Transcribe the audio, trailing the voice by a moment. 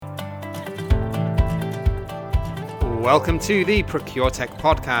Welcome to the ProcureTech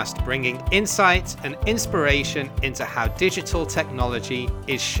podcast, bringing insight and inspiration into how digital technology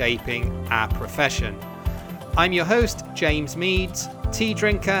is shaping our profession. I'm your host, James Meads, tea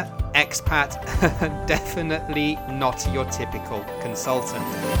drinker, expat, and definitely not your typical consultant.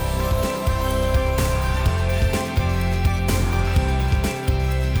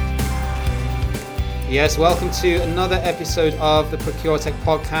 Yes, welcome to another episode of the ProcureTech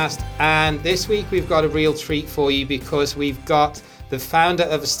podcast. And this week we've got a real treat for you because we've got the founder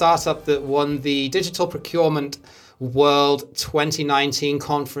of a startup that won the Digital Procurement World 2019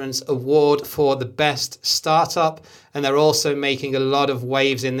 Conference Award for the best startup. And they're also making a lot of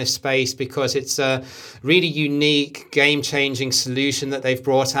waves in this space because it's a really unique, game-changing solution that they've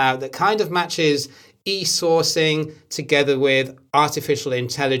brought out that kind of matches e-sourcing together with artificial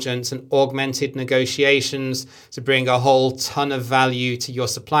intelligence and augmented negotiations to bring a whole ton of value to your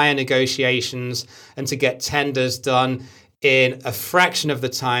supplier negotiations and to get tenders done in a fraction of the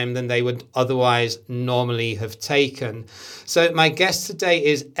time than they would otherwise normally have taken. So my guest today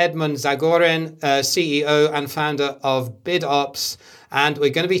is Edmund Zagorin, CEO and founder of BidOps. And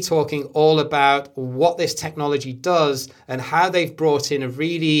we're going to be talking all about what this technology does and how they've brought in a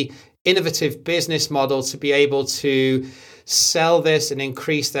really innovative business model to be able to sell this and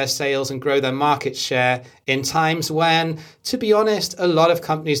increase their sales and grow their market share in times when, to be honest, a lot of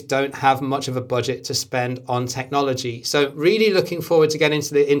companies don't have much of a budget to spend on technology. So really looking forward to getting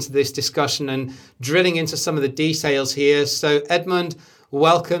into this discussion and drilling into some of the details here. So Edmund,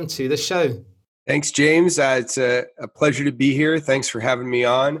 welcome to the show. Thanks, James. It's a pleasure to be here. Thanks for having me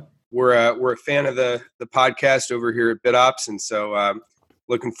on. We're a fan of the podcast over here at BidOps, and so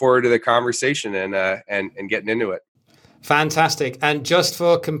looking forward to the conversation and getting into it. Fantastic. And just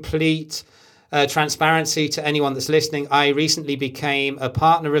for complete transparency to anyone that's listening, I recently became a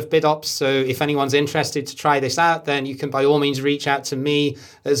partner of BidOps. So if anyone's interested to try this out, then you can by all means reach out to me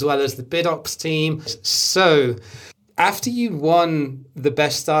as well as the BidOps team. So after you won the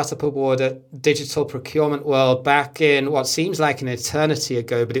Best Startup Award at Digital Procurement World back in what seems like an eternity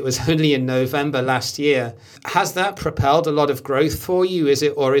ago, but it was only in November last year, has that propelled a lot of growth for you? Is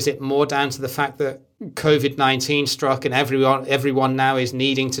it more down to the fact that COVID-19 struck and everyone now is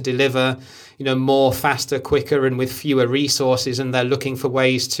needing to deliver, more faster, quicker, and with fewer resources, and they're looking for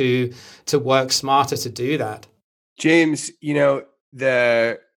ways to work smarter to do that? James,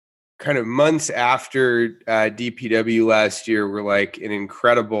 the kind of months after DPW last year were like an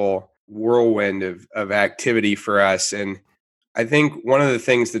incredible whirlwind of activity for us. And I think one of the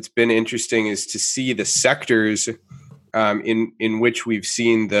things that's been interesting is to see the sectors in which we've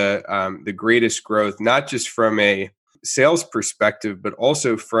seen the greatest growth, not just from a sales perspective, but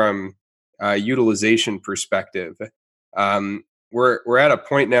also from a utilization perspective. We're at a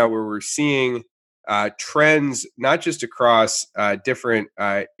point now where we're seeing trends, not just across different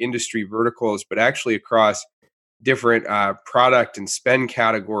industry verticals, but actually across different product and spend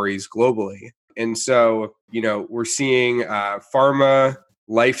categories globally. And so, we're seeing pharma,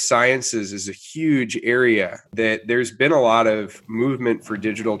 life sciences is a huge area that there's been a lot of movement for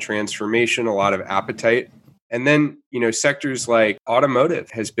digital transformation, a lot of appetite. And then, sectors like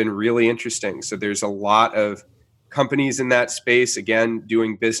automotive has been really interesting. So there's a lot of companies in that space, again,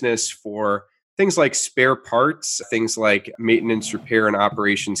 doing business for things like spare parts, things like maintenance, repair, and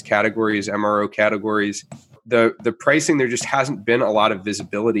operations categories, MRO categories. The pricing, there just hasn't been a lot of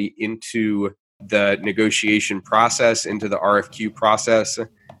visibility into the negotiation process, into the RFQ process.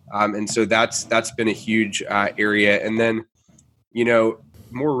 And so that's been a huge area. And then,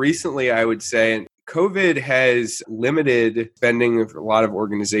 more recently, I would say, COVID has limited spending. A lot of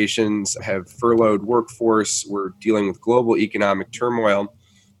organizations have furloughed workforce. We're dealing with global economic turmoil.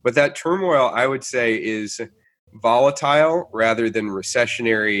 But that turmoil, I would say, is volatile rather than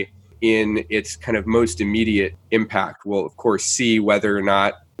recessionary in its kind of most immediate impact. We'll, of course, see whether or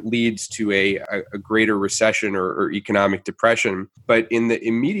not it leads to a greater recession or economic depression. But in the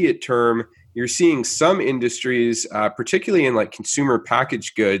immediate term, you're seeing some industries, particularly in like consumer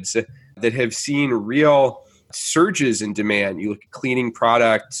packaged goods, that have seen real surges in demand. You look at cleaning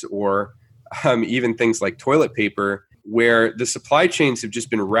products or even things like toilet paper, where the supply chains have just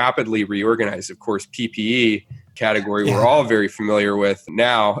been rapidly reorganized. Of course, PPE category we're all very familiar with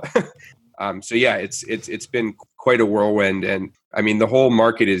now. So yeah, it's been quite a whirlwind, and I mean the whole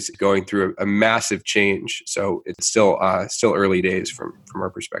market is going through a massive change. So it's still early days from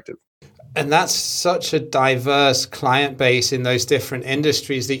our perspective. And that's such a diverse client base in those different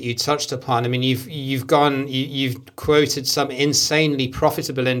industries that you touched upon. I mean, you've quoted some insanely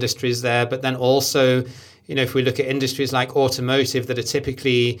profitable industries there, but then also, if we look at industries like automotive that are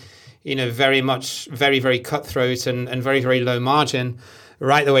typically, very much, very cutthroat and very, very low margin,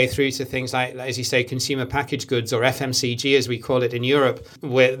 right the way through to things like, as you say, consumer packaged goods, or FMCG, as we call it in Europe,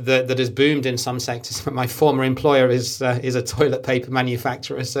 that has boomed in some sectors. My former employer is a toilet paper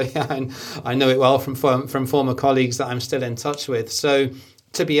manufacturer, so yeah, and I know it well from former colleagues that I'm still in touch with. So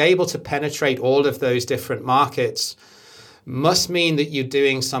to be able to penetrate all of those different markets must mean that you're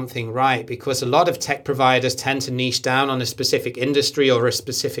doing something right, because a lot of tech providers tend to niche down on a specific industry or a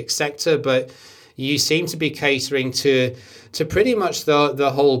specific sector, but you seem to be catering to pretty much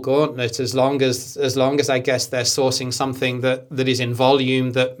the whole gauntlet, as long as I guess they're sourcing something that is in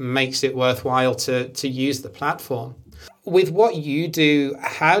volume that makes it worthwhile to use the platform. With what you do,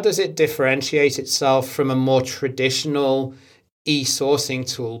 how does it differentiate itself from a more traditional e-sourcing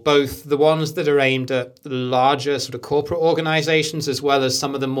tool, both the ones that are aimed at larger sort of corporate organizations, as well as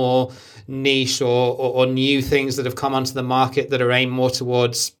some of the more niche or new things that have come onto the market that are aimed more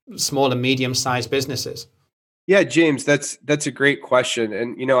towards small and medium-sized businesses? Yeah, James, that's a great question.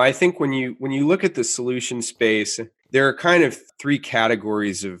 And I think when you look at the solution space, there are kind of three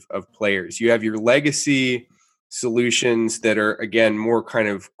categories of players. You have your legacy solutions that are, again, more kind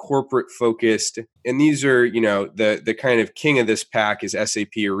of corporate focused. And these are, the kind of king of this pack is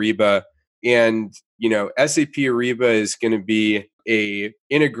SAP Ariba. And, SAP Ariba is going to be a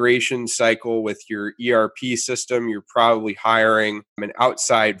integration cycle with your ERP system. You're probably hiring an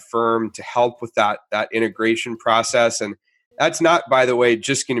outside firm to help with that integration process. And that's not, by the way,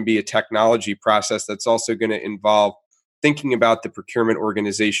 just going to be a technology process. That's also going to involve thinking about the procurement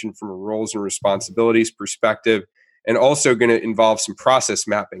organization from a roles and responsibilities perspective, and also going to involve some process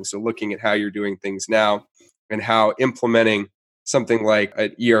mapping. So looking at how you're doing things now and how implementing something like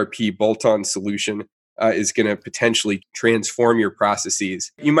an ERP bolt-on solution is going to potentially transform your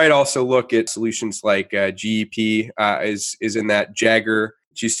processes. You might also look at solutions like GEP is in that Jagger.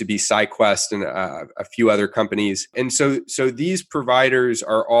 It used to be SciQuest and a few other companies. And so these providers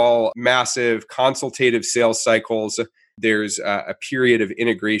are all massive consultative sales cycles. There's a period of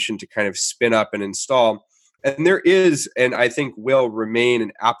integration to kind of spin up and install. And there is, and I think will remain,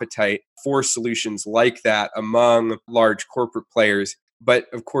 an appetite for solutions like that among large corporate players. But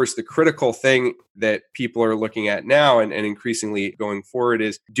of course, the critical thing that people are looking at now and increasingly going forward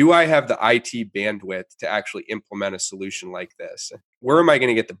is, do I have the IT bandwidth to actually implement a solution like this? Where am I going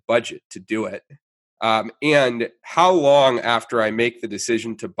to get the budget to do it? And how long after I make the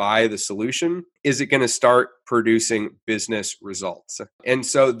decision to buy the solution is it going to start producing business results? And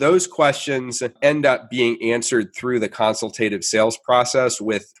so those questions end up being answered through the consultative sales process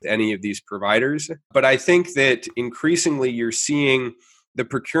with any of these providers. But I think that increasingly you're seeing the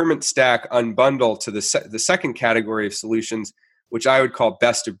procurement stack unbundle to the second category of solutions, which I would call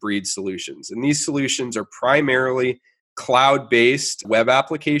best of breed solutions. And these solutions are primarily cloud-based web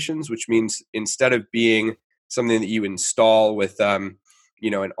applications, which means instead of being something that you install with an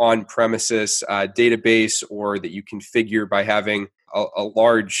on-premises database, or that you configure by having a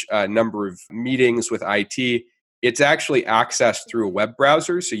large number of meetings with IT, it's actually accessed through a web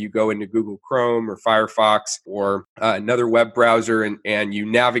browser. So you go into Google Chrome or Firefox or another web browser and you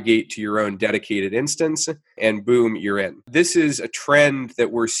navigate to your own dedicated instance, and boom, you're in. This is a trend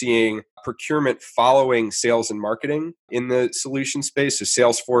that we're seeing procurement following sales and marketing in the solution space. So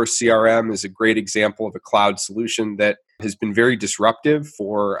Salesforce CRM is a great example of a cloud solution that has been very disruptive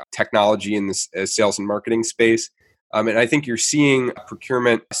for technology in the sales and marketing space. And I think you're seeing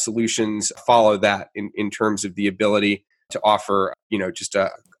procurement solutions follow that in terms of the ability to offer, just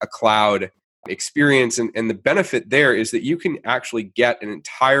a cloud experience. And the benefit there is that you can actually get an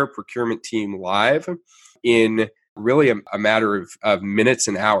entire procurement team live in really a matter of minutes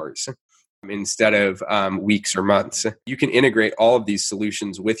and hours instead of weeks or months. You can integrate all of these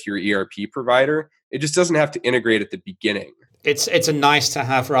solutions with your ERP provider. It just doesn't have to integrate at the beginning. It's a nice to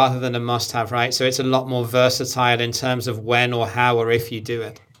have rather than a must have, right? So it's a lot more versatile in terms of when or how or if you do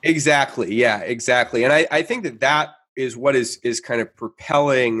it. Exactly. Yeah, exactly. And I think that is what is kind of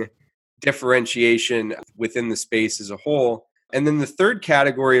propelling differentiation within the space as a whole. And then the third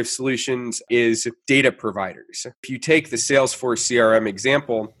category of solutions is data providers. If you take the Salesforce CRM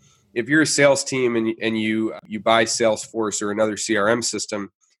example, if you're a sales team and you buy Salesforce or another CRM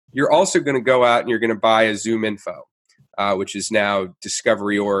system, you're also going to go out and you're going to buy a Zoom Info, which is now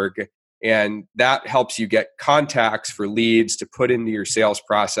Discovery.org. And that helps you get contacts for leads to put into your sales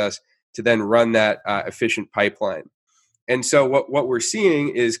process to then run that efficient pipeline. And so what we're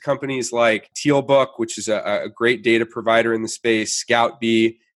seeing is companies like Tealbook, which is a great data provider in the space,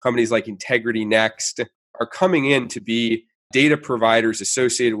 ScoutBee, companies like Integrity Next are coming in to be data providers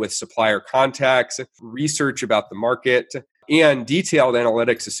associated with supplier contacts, research about the market, and detailed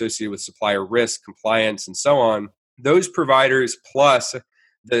analytics associated with supplier risk, compliance, and so on. Those providers plus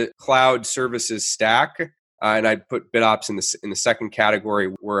the cloud services stack, and I'd put BitOps in the second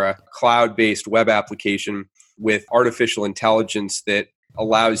category. We're a cloud-based web application with artificial intelligence that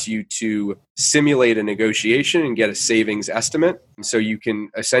allows you to simulate a negotiation and get a savings estimate. And so you can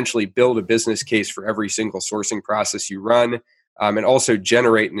essentially build a business case for every single sourcing process you run, and also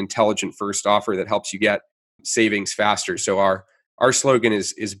generate an intelligent first offer that helps you get savings faster. So our slogan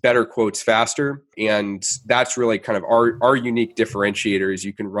is better quotes faster. And that's really kind of our unique differentiator is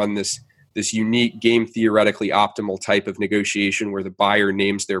you can run this unique game theoretically optimal type of negotiation where the buyer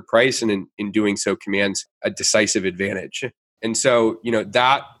names their price and in doing so commands a decisive advantage. And so,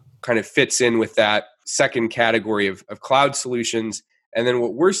 that kind of fits in with that second category of cloud solutions. And then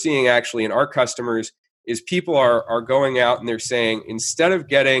what we're seeing actually in our customers is people are going out and they're saying, instead of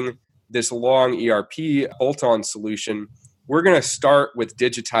getting this long ERP bolt-on solution, we're going to start with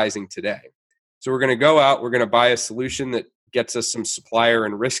digitizing today. So we're going to go out, we're going to buy a solution that gets us some supplier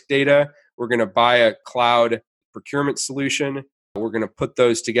and risk data. We're going to buy a cloud procurement solution. We're going to put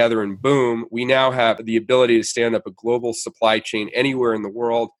those together and boom, we now have the ability to stand up a global supply chain anywhere in the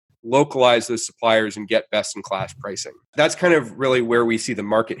world, localize those suppliers and get best in class pricing. That's kind of really where we see the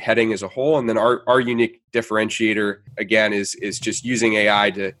market heading as a whole. And then our unique differentiator, again, is just using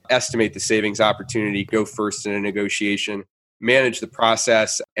AI to estimate the savings opportunity, go first in a negotiation, manage the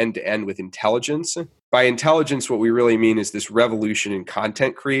process end to end with intelligence. By intelligence, what we really mean is this revolution in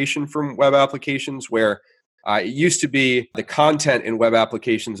content creation from web applications where it used to be the content in web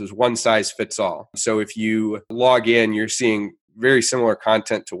applications was one size fits all. So if you log in, you're seeing very similar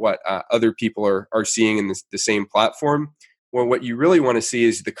content to what other people are seeing in the same platform. Well, what you really want to see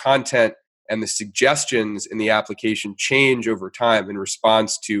is the content and the suggestions in the application change over time in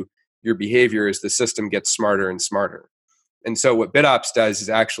response to your behavior as the system gets smarter and smarter. And so what BitOps does is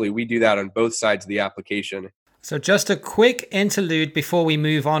actually we do that on both sides of the application. So just a quick interlude before we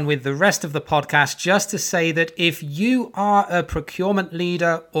move on with the rest of the podcast, just to say that if you are a procurement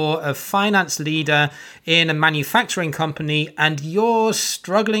leader or a finance leader in a manufacturing company and you're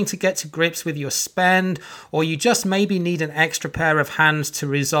struggling to get to grips with your spend, or you just maybe need an extra pair of hands to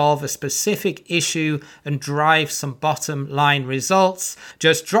resolve a specific issue and drive some bottom line results,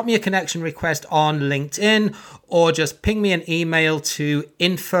 just drop me a connection request on LinkedIn or just ping me an email to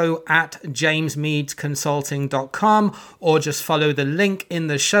info@jamesmeadsconsulting.com or just follow the link in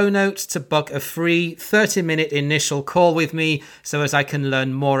the show notes to book a free 30-minute initial call with me so as I can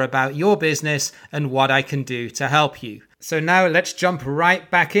learn more about your business and what I can do to help you. So now let's jump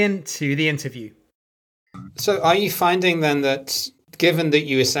right back into the interview. So are you finding then that given that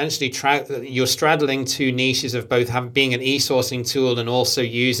you essentially you're straddling two niches of both being an e-sourcing tool and also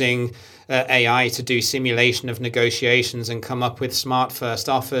using AI to do simulation of negotiations and come up with smart first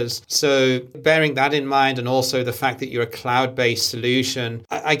offers. So bearing that in mind, and also the fact that you're a cloud-based solution,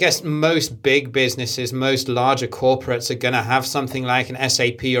 I guess most big businesses, most larger corporates are going to have something like an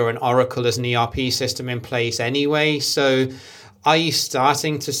SAP or an Oracle as an ERP system in place anyway. So are you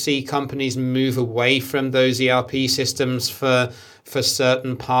starting to see companies move away from those ERP systems for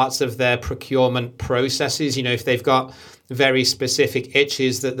certain parts of their procurement processes? If they've got very specific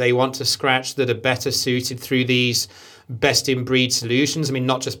itches that they want to scratch that are better suited through these best in breed solutions. I mean,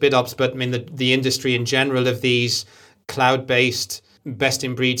 not just BitOps, but I mean the industry in general of these cloud-based best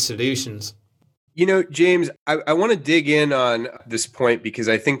in breed solutions. James, I want to dig in on this point because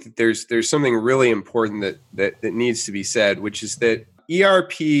I think that there's something really important that needs to be said, which is that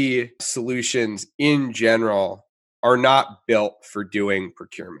ERP solutions in general are not built for doing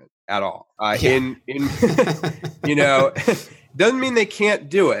procurement at all. Doesn't mean they can't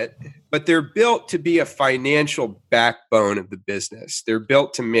do it, but they're built to be a financial backbone of the business. They're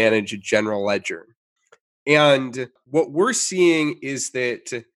built to manage a general ledger. And what we're seeing is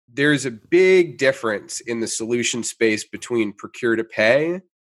that there's a big difference in the solution space between procure to pay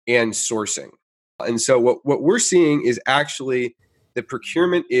and sourcing. And so what we're seeing is actually the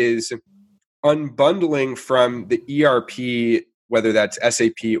procurement is unbundling from the ERP, whether that's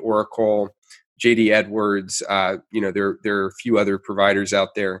SAP, Oracle, JD Edwards, there are a few other providers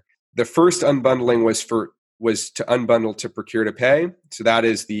out there. The first unbundling was to unbundle to procure to pay. So that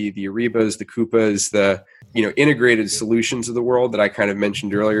is the Arebas, the Coupas, the integrated solutions of the world that I kind of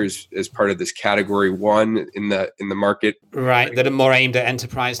mentioned earlier as part of this category one in the market. Right, that are more aimed at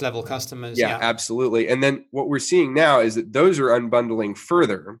enterprise level customers. Yeah, absolutely. And then what we're seeing now is that those are unbundling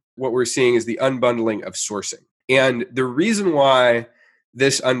further. What we're seeing is the unbundling of sourcing. And the reason why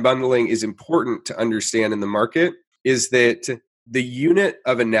this unbundling is important to understand in the market is that the unit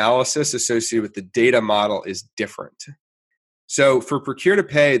of analysis associated with the data model is different. So for procure to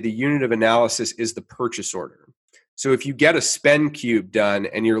pay, the unit of analysis is the purchase order. So if you get a spend cube done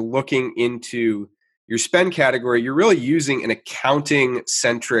and you're looking into your spend category, you're really using an accounting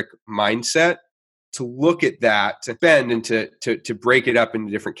centric mindset to look at that spend and to break it up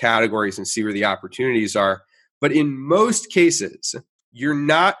into different categories and see where the opportunities are. But in most cases, you're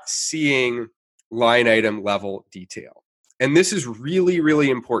not seeing line item level detail. And this is really, really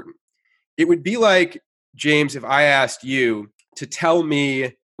important. It would be like, James, if I asked you to tell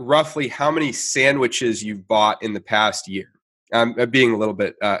me roughly how many sandwiches you've bought in the past year. I'm being a little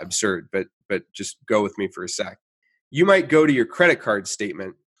bit absurd, but just go with me for a sec. You might go to your credit card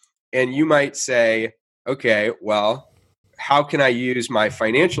statement and you might say, okay, well, how can I use my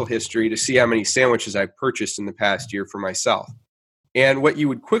financial history to see how many sandwiches I've purchased in the past year for myself? And what you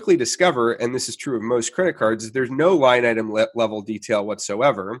would quickly discover, and this is true of most credit cards, is there's no line item level detail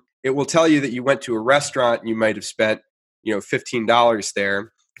whatsoever. It will tell you that you went to a restaurant and you might have spent, $15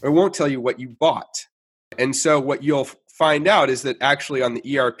 there. It won't tell you what you bought. And so what you'll find out is that actually on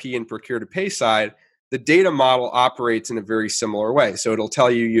the ERP and procure to pay side, the data model operates in a very similar way. So it'll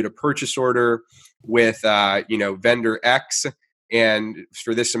tell you had a purchase order with, vendor X and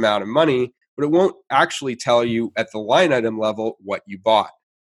for this amount of money, but it won't actually tell you at the line item level what you bought.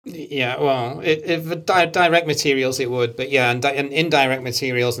 Yeah, well, if direct materials it would, but yeah, and indirect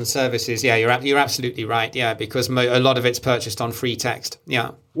materials and services, yeah, you're absolutely right, yeah, because a lot of it's purchased on free text, yeah.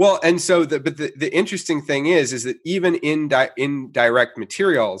 Well, and so the interesting thing is that even in direct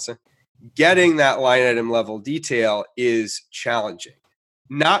materials, getting that line item level detail is challenging,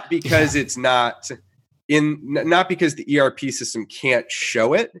 not because not because the ERP system can't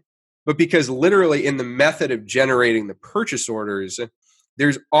show it, but because literally in the method of generating the purchase orders,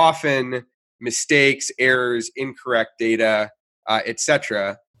 there's often mistakes, errors, incorrect data,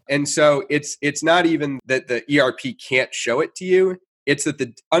 etc. And so it's not even that the ERP can't show it to you. It's that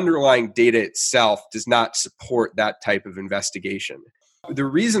the underlying data itself does not support that type of investigation. The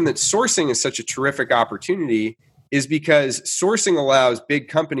reason that sourcing is such a terrific opportunity is because sourcing allows big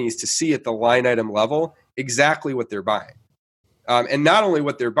companies to see at the line item level exactly what they're buying. And not only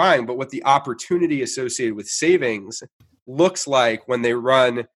what they're buying, but what the opportunity associated with savings looks like when they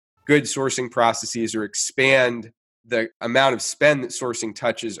run good sourcing processes or expand the amount of spend that sourcing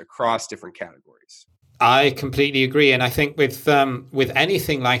touches across different categories. I completely agree. And I think with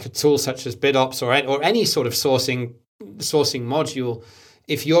anything like a tool such as BidOps or any sort of sourcing module,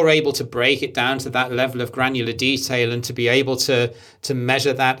 if you're able to break it down to that level of granular detail and to be able to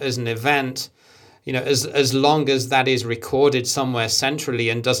measure that as an event, as long as that is recorded somewhere centrally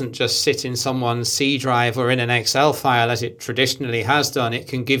and doesn't just sit in someone's C drive or in an Excel file as it traditionally has done, it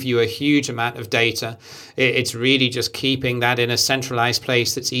can give you a huge amount of data. It's really just keeping that in a centralized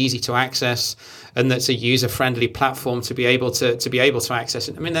place that's easy to access and that's a user-friendly platform to be able to access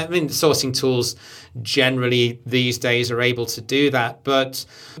it. I mean, sourcing tools generally these days are able to do that, but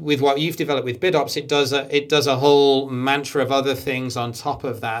with what you've developed with BidOps, it does a whole mantra of other things on top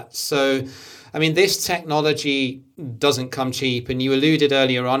of that. So, I mean, this technology doesn't come cheap. And you alluded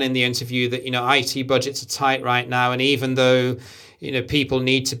earlier on in the interview that, IT budgets are tight right now. And even though, people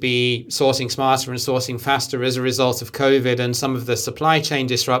need to be sourcing smarter and sourcing faster as a result of COVID and some of the supply chain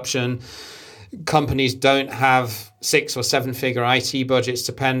disruption, companies don't have 6 or 7 figure IT budgets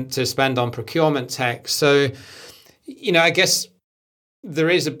to spend on procurement tech. So, I guess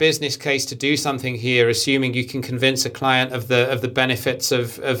there is a business case to do something here, assuming you can convince a client of the benefits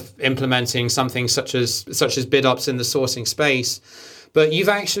of implementing something such as BidOps in the sourcing space. But you've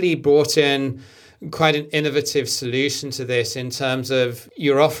actually brought in quite an innovative solution to this in terms of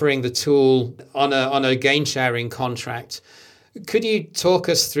you're offering the tool on a gain sharing contract. Could you talk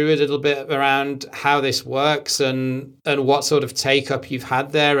us through a little bit around how this works and what sort of take up you've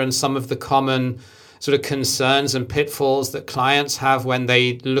had there and some of the common sort of concerns and pitfalls that clients have when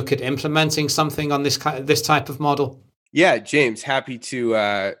they look at implementing something on this type of model? Yeah, James, happy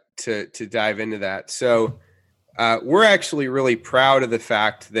to dive into that. So we're actually really proud of the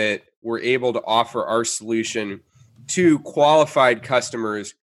fact that we're able to offer our solution to qualified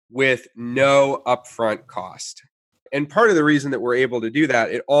customers with no upfront cost. And part of the reason that we're able to do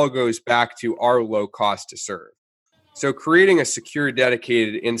that, it all goes back to our low cost to serve. So creating a secure,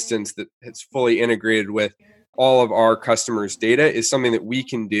 dedicated instance that's fully integrated with all of our customers' data is something that we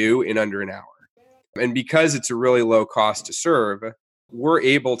can do in under an hour. And because it's a really low cost to serve, we're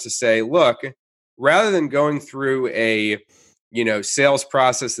able to say, look, rather than going through a sales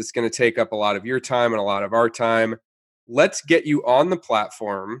process that's going to take up a lot of your time and a lot of our time, let's get you on the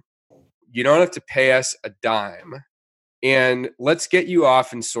platform. You don't have to pay us a dime. And let's get you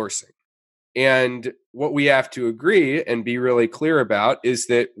off in sourcing. And what we have to agree and be really clear about is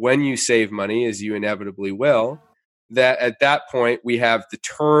that when you save money, as you inevitably will, that at that point we have the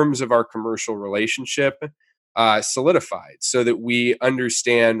terms of our commercial relationship solidified so that we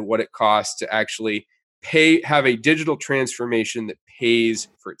understand what it costs to actually have a digital transformation that pays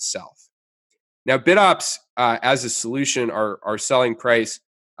for itself. Now, BitOps as a solution, our selling price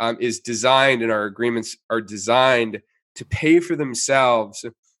is designed, and our agreements are designed to pay for themselves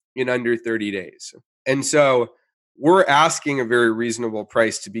in under 30 days. And so we're asking a very reasonable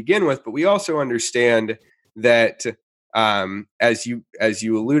price to begin with, but we also understand that as you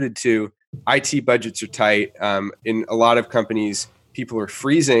alluded to, IT budgets are tight. In a lot of companies, people are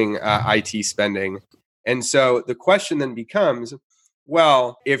freezing IT spending. And so the question then becomes,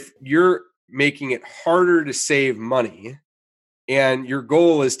 well, if you're making it harder to save money and your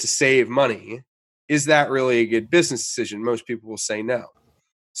goal is to save money, is that really a good business decision? Most people will say no.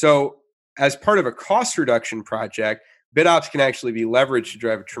 So as part of a cost reduction project, BitOps can actually be leveraged to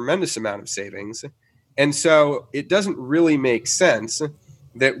drive a tremendous amount of savings. And so it doesn't really make sense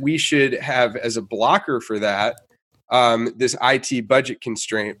that we should have as a blocker for that this IT budget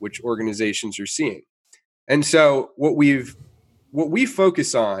constraint, which organizations are seeing. And so what we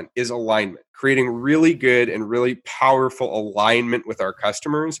focus on is alignment, creating really good and really powerful alignment with our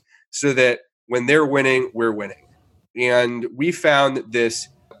customers so that when they're winning, we're winning. And we found that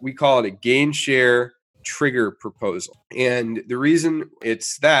we call it a gain share trigger proposal. And the reason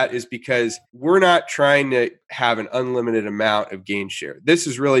it's that is because we're not trying to have an unlimited amount of gain share. This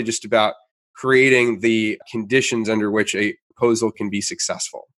is really just about creating the conditions under which a proposal can be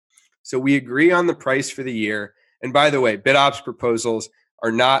successful. So we agree on the price for the year. And by the way, BitOps proposals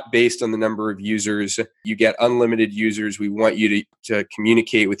are not based on the number of users. You get unlimited users. We want you to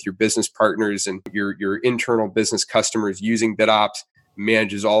communicate with your business partners and your internal business customers using BitOps,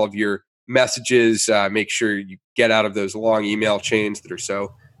 manages all of your messages, make sure you get out of those long email chains that are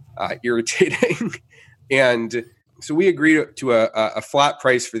so irritating. And so we agree to a flat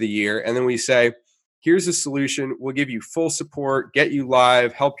price for the year. And then we say, here's a solution. We'll give you full support, get you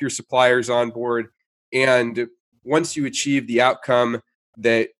live, help your suppliers on board. And once you achieve the outcome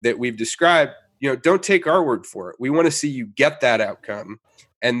that we've described, don't take our word for it. We want to see you get that outcome.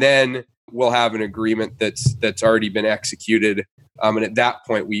 And then we'll have an agreement that's already been executed. And at that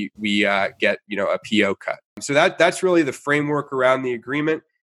point, we get a PO cut. So that's really the framework around the agreement.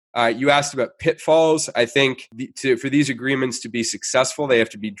 You asked about pitfalls. I think for these agreements to be successful, they have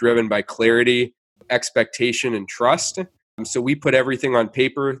to be driven by clarity, expectation, and trust. So we put everything on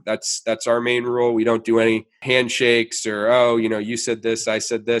paper. That's our main rule. We don't do any handshakes or, you said this, I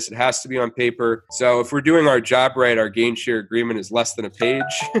said this. It has to be on paper. So if we're doing our job right, our gain share agreement is less than a page.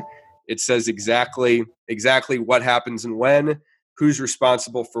 It says exactly what happens and when, who's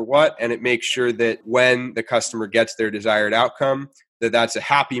responsible for what, and it makes sure that when the customer gets their desired outcome, that's a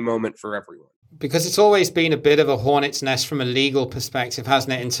happy moment for everyone. Because it's always been a bit of a hornet's nest from a legal perspective,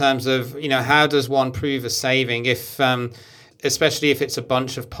 hasn't it? In terms of, how does one prove a saving if, especially if it's a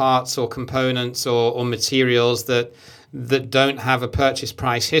bunch of parts or components or materials that don't have a purchase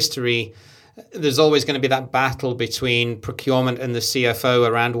price history. There's always going to be that battle between procurement and the CFO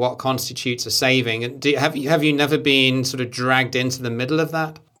around what constitutes a saving. And have you never been sort of dragged into the middle of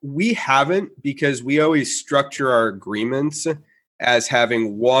that? We haven't, because we always structure our agreements as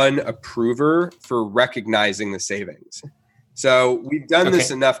having one approver for recognizing the savings. So we've done this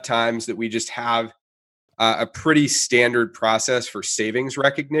enough times that we just have a pretty standard process for savings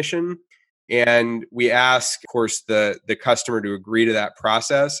recognition. And we ask, of course, the customer to agree to that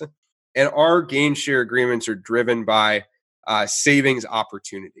process. And our gain share agreements are driven by savings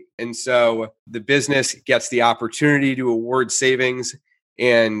opportunity. And so the business gets the opportunity to award savings.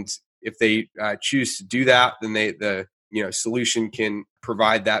 And if they choose to do that, then the solution can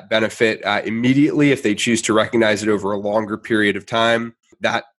provide that benefit immediately. If they choose to recognize it over a longer period of time,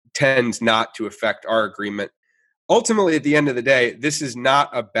 that tends not to affect our agreement. Ultimately, at the end of the day, this is not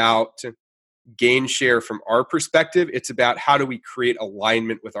about gain share from our perspective. It's about how do we create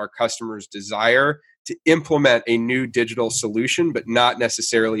alignment with our customers' desire to implement a new digital solution, but not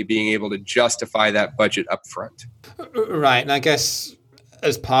necessarily being able to justify that budget upfront. Right. And I guess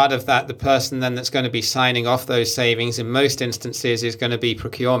as part of that, the person then that's going to be signing off those savings in most instances is going to be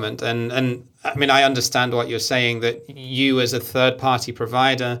procurement. And I mean, I understand what you're saying, that you as a third-party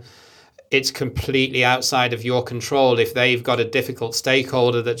provider, it's completely outside of your control. If they've got a difficult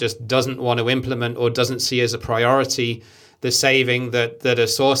stakeholder that just doesn't want to implement or doesn't see as a priority the saving that a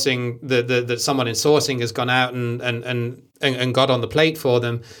sourcing that someone in sourcing has gone out and got on the plate for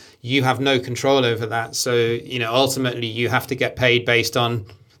them, you have no control over that. So ultimately you have to get paid based on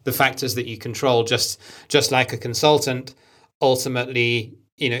the factors that you control, just like a consultant ultimately,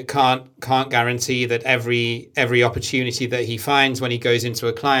 can't guarantee that every opportunity that he finds when he goes into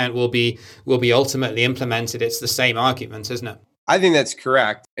a client will be ultimately implemented. It's the same argument, isn't it? I think that's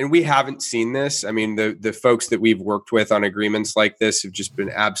correct. And we haven't seen this. I mean, the folks that we've worked with on agreements like this have just been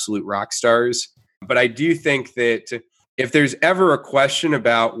absolute rock stars. But I do think that if there's ever a question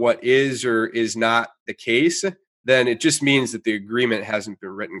about what is or is not the case, then it just means that the agreement hasn't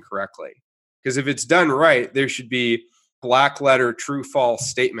been written correctly. Because if it's done right, there should be black letter true false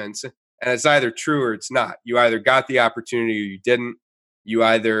statements. And it's either true or it's not. You either got the opportunity or you didn't. You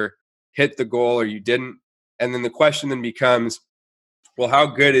either hit the goal or you didn't. And then the question then becomes, well, how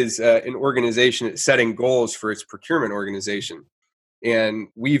good is an organization at setting goals for its procurement organization? And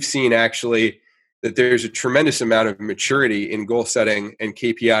we've seen actually that there's a tremendous amount of maturity in goal setting and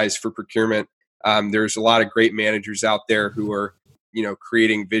KPIs for procurement. There's a lot of great managers out there who are,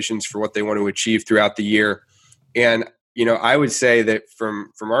 creating visions for what they want to achieve throughout the year. And, I would say that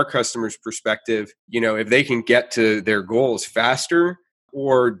from our customers' perspective, if they can get to their goals faster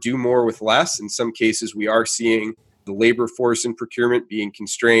or do more with less, in some cases we are seeing the labor force in procurement being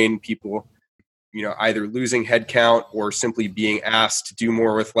constrained, people, either losing headcount or simply being asked to do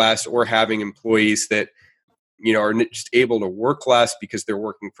more with less, or having employees that, are just able to work less because they're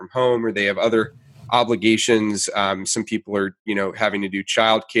working from home or they have other obligations. Some people are, having to do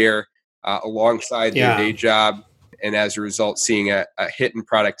childcare alongside their day job. And as a result, seeing a hit in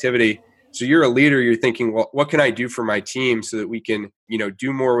productivity. So you're a leader, you're thinking, well, what can I do for my team so that we can,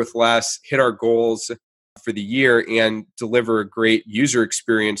 do more with less, hit our goals for the year and deliver a great user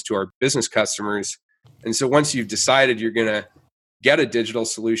experience to our business customers. And so once you've decided you're going to get a digital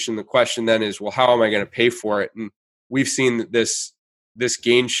solution, the question then is, well, how am I going to pay for it? And we've seen that this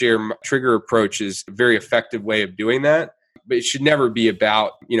gain share trigger approach is a very effective way of doing that, but it should never be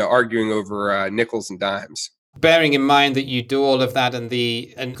about, arguing over nickels and dimes. Bearing in mind that you do all of that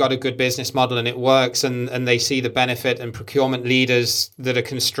and got a good business model and it works and they see the benefit, and procurement leaders that are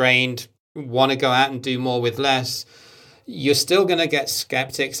constrained want to go out and do more with less, you're still going to get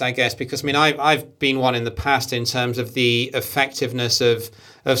skeptics, I guess, because I've been one in the past in terms of the effectiveness of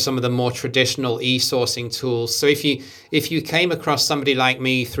some of the more traditional e-sourcing tools. So if you came across somebody like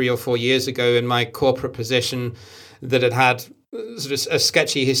me 3 or 4 years ago in my corporate position that had sort of a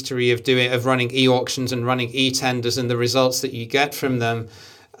sketchy history of running e-auctions and running e-tenders and the results that you get from them,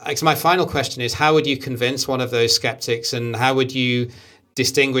 my final question is, how would you convince one of those skeptics, and how would you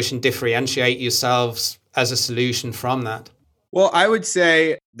distinguish and differentiate yourselves as a solution from that? Well, I would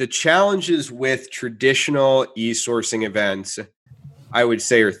say the challenges with traditional e-sourcing events, I would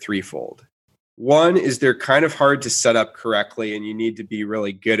say, are threefold. One is they're kind of hard to set up correctly, and you need to be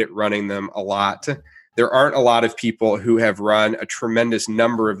really good at running them a lot. There aren't a lot of people who have run a tremendous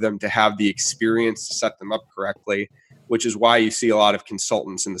number of them to have the experience to set them up correctly, which is why you see a lot of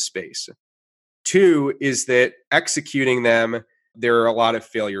consultants in the space. Two is that executing them, there are a lot of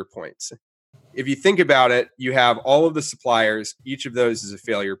failure points. If you think about it, you have all of the suppliers, each of those is a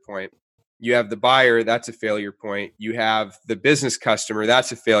failure point. You have the buyer, that's a failure point. You have the business customer,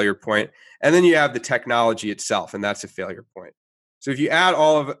 that's a failure point. And then you have the technology itself, and that's a failure point. So if you add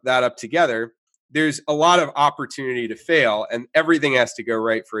all of that up together, there's a lot of opportunity to fail, and everything has to go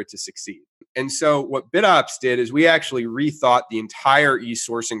right for it to succeed. And so what BitOps did is we actually rethought the entire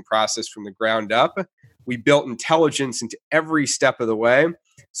e-sourcing process from the ground up. We built intelligence into every step of the way.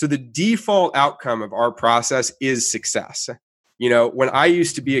 So the default outcome of our process is success. When I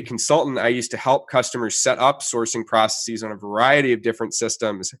used to be a consultant, I used to help customers set up sourcing processes on a variety of different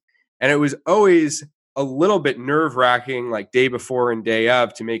systems. And it was always a little bit nerve-wracking, like day before and day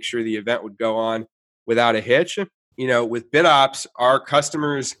of, to make sure the event would go on without a hitch. With BitOps, our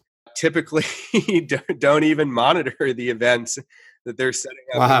customers typically don't even monitor the events that they're setting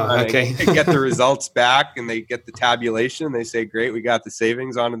up. Wow, okay. They get the results back and they get the tabulation and they say, great, we got the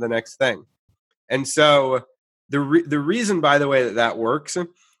savings, on to the next thing. And so the reason, by the way, that works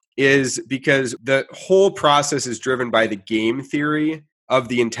is because the whole process is driven by the game theory of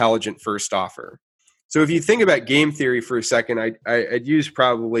the intelligent first offer. So if you think about game theory for a second, I'd use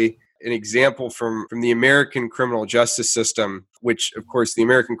probably an example from the American criminal justice system, which, of course, the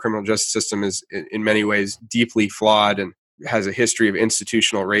American criminal justice system is in many ways deeply flawed and has a history of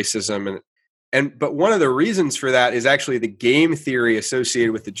institutional racism. But one of the reasons for that is actually the game theory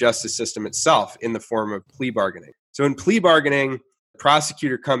associated with the justice system itself in the form of plea bargaining. So in plea bargaining, the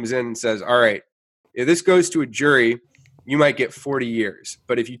prosecutor comes in and says, all right, if this goes to a jury, you might get 40 years.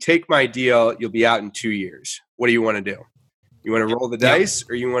 But if you take my deal, you'll be out in 2 years. What do you want to do? You want to roll the dice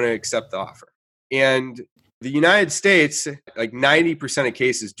or you want to accept the offer? And The United States, like 90% of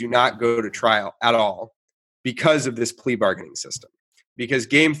cases do not go to trial at all because of this plea bargaining system. Because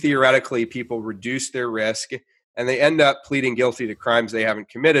game theoretically, people reduce their risk and they end up pleading guilty to crimes they haven't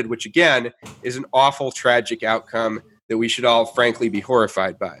committed, which again is an awful, tragic outcome that we should all frankly be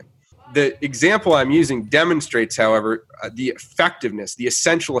horrified by. The example I'm using demonstrates, however, the effectiveness, the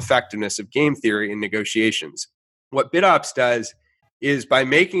essential effectiveness of game theory in negotiations. What BitOps does is by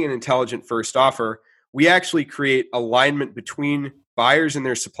making an intelligent first offer, we actually create alignment between buyers and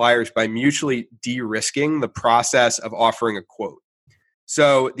their suppliers by mutually de-risking the process of offering a quote.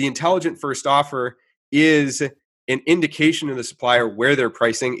 So the intelligent first offer is an indication to the supplier where their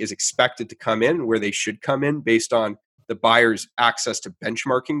pricing is expected to come in, where they should come in based on the buyer's access to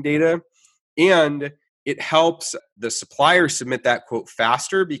benchmarking data. And it helps the supplier submit that quote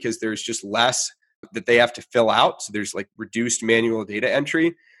faster because there's just less that they have to fill out. So there's like reduced manual data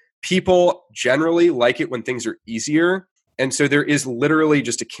entry. People generally like it when things are easier. And so there is literally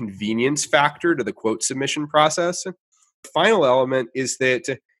just a convenience factor to the quote submission process. The final element is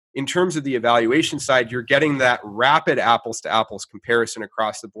that in terms of the evaluation side, you're getting that rapid apples to apples comparison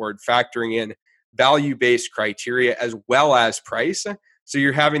across the board, factoring in value-based criteria as well as price. So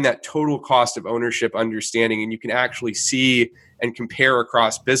you're having that total cost of ownership understanding, and you can actually see and compare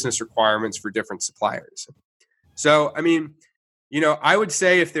across business requirements for different suppliers. So, I mean, I would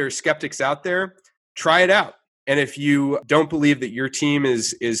say if there are skeptics out there, try it out. And if you don't believe that your team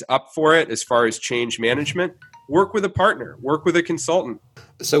is up for it as far as change management, work with a partner, work with a consultant.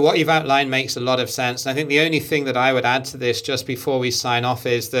 So what you've outlined makes a lot of sense. I think the only thing that I would add to this just before we sign off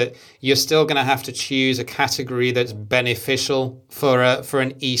is that you're still going to have to choose a category that's beneficial for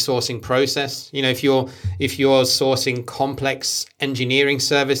an e-sourcing process. If you're sourcing complex engineering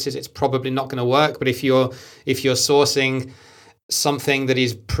services, it's probably not going to work. But if you're sourcing something that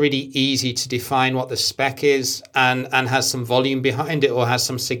is pretty easy to define what the spec is and has some volume behind it or has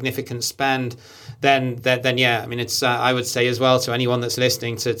some significant spend, then yeah, I mean, it's I would say as well to anyone that's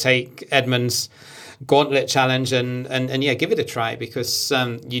listening to take Edmund's gauntlet challenge and yeah, give it a try, because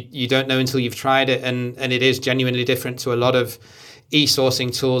you don't know until you've tried it, and it is genuinely different to a lot of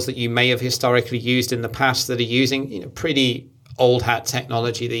e-sourcing tools that you may have historically used in the past that are using pretty old hat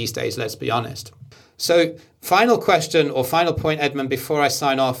technology these days, let's be honest. So final question or final point, Edmund, before I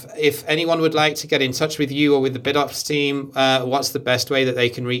sign off, if anyone would like to get in touch with you or with the BitOps team, what's the best way that they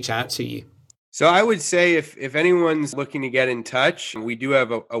can reach out to you? So I would say if anyone's looking to get in touch, we do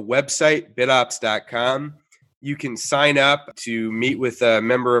have a website, bitops.com. You can sign up to meet with a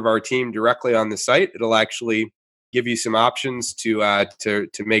member of our team directly on the site. It'll actually give you some options to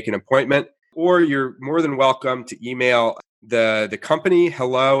make an appointment, or you're more than welcome to email the company,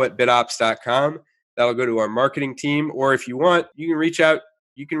 hello@bitops.com. That'll go to our marketing team, or if you want, you can reach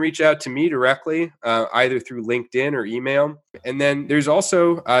out to me directly, either through LinkedIn or email. And then there's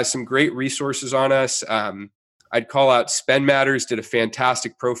also some great resources on us. I'd call out Spend Matters, did a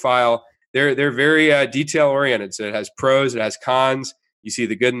fantastic profile. They're very detail oriented. So it has pros, it has cons. You see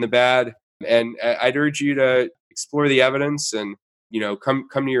the good and the bad. And I'd urge you to explore the evidence and come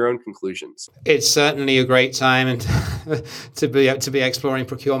to your own conclusions. It's certainly a great time and to be exploring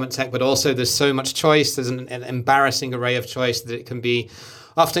procurement tech, but also there's so much choice. There's an embarrassing array of choice that it can be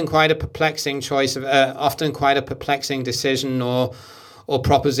often quite a perplexing decision or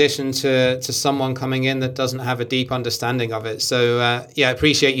proposition to someone coming in that doesn't have a deep understanding of it. So I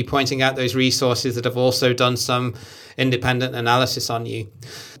appreciate you pointing out those resources that have also done some independent analysis on you.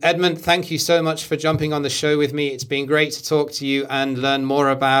 Edmund, thank you so much for jumping on the show with me. It's been great to talk to you and learn more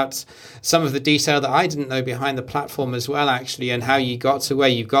about some of the detail that I didn't know behind the platform as well, actually, and how you got to where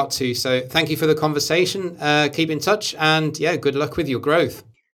you got to. So thank you for the conversation. Keep in touch, and good luck with your growth.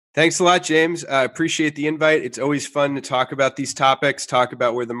 Thanks a lot, James. I appreciate the invite. It's always fun to talk about these topics, talk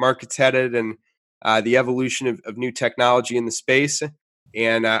about where the market's headed and the evolution of new technology in the space.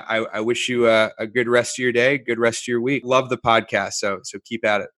 And I wish you a good rest of your day, good rest of your week. Love the podcast, so keep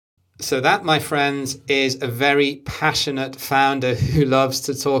at it. So that, my friends, is a very passionate founder who loves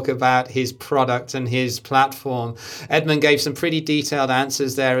to talk about his product and his platform. Edmund gave some pretty detailed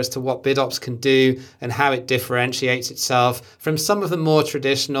answers there as to what BitOps can do and how it differentiates itself from some of the more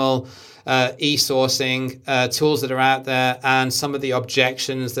traditional e-sourcing tools that are out there, and some of the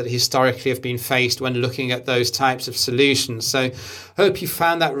objections that historically have been faced when looking at those types of solutions. So hope you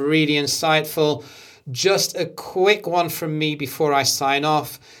found that really insightful. Just a quick one from me before I sign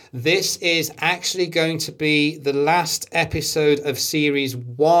off. This is actually going to be the last episode of series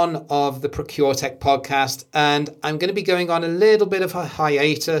 1 of the ProcureTech podcast, and I'm going to be going on a little bit of a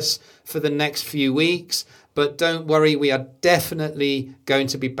hiatus for the next few weeks. But don't worry, we are definitely going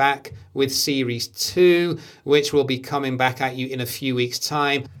to be back with Series 2, which will be coming back at you in a few weeks'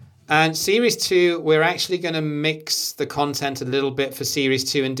 time. And Series 2, we're actually going to mix the content a little bit for Series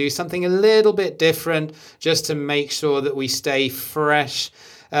 2 and do something a little bit different just to make sure that we stay fresh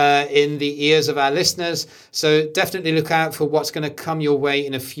in the ears of our listeners. So definitely look out for what's going to come your way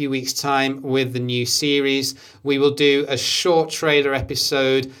in a few weeks' time with the new series. We will do a short trailer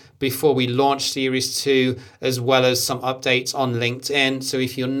episode before we launch Series 2, as well as some updates on LinkedIn. So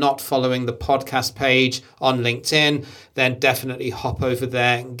if you're not following the podcast page on LinkedIn, then definitely hop over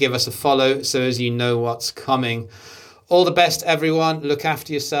there and give us a follow so as you know what's coming. All the best, everyone. Look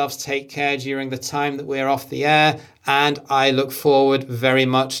after yourselves. Take care during the time that we're off the air. And I look forward very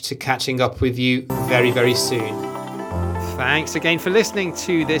much to catching up with you very, very soon. Thanks again for listening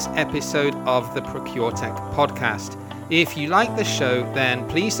to this episode of the ProcureTech podcast. If you like the show, then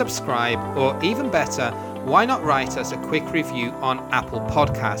please subscribe, or even better, why not write us a quick review on Apple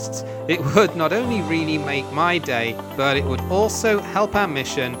Podcasts? It would not only really make my day, but it would also help our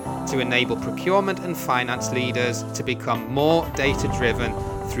mission to enable procurement and finance leaders to become more data-driven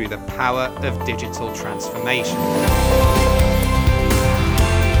through the power of digital transformation.